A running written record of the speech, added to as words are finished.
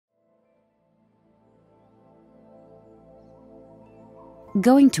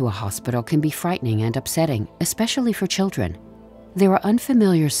Going to a hospital can be frightening and upsetting, especially for children. There are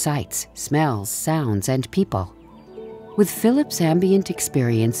unfamiliar sights, smells, sounds, and people. With Philips Ambient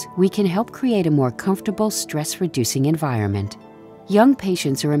Experience, we can help create a more comfortable, stress-reducing environment. Young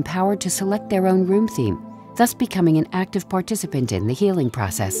patients are empowered to select their own room theme, thus becoming an active participant in the healing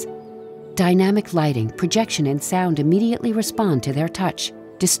process. Dynamic lighting, projection, and sound immediately respond to their touch,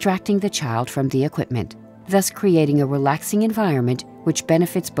 distracting the child from the equipment, thus creating a relaxing environment which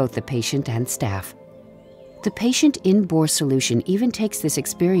benefits both the patient and staff. The Patient In-Bore solution even takes this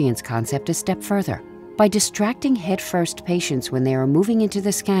experience concept a step further by distracting head-first patients when they are moving into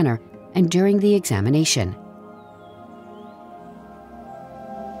the scanner and during the examination.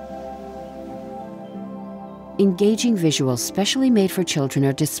 Engaging visuals specially made for children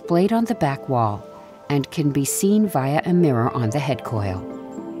are displayed on the back wall and can be seen via a mirror on the head coil.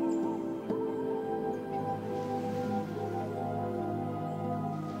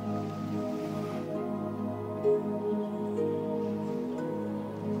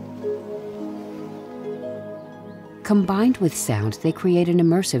 Combined with sound, they create an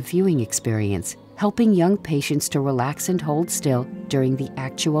immersive viewing experience, helping young patients to relax and hold still during the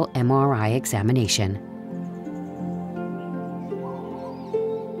actual MRI examination.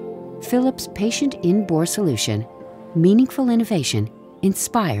 Philips Patient In-Bore solution, meaningful innovation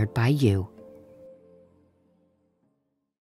inspired by you.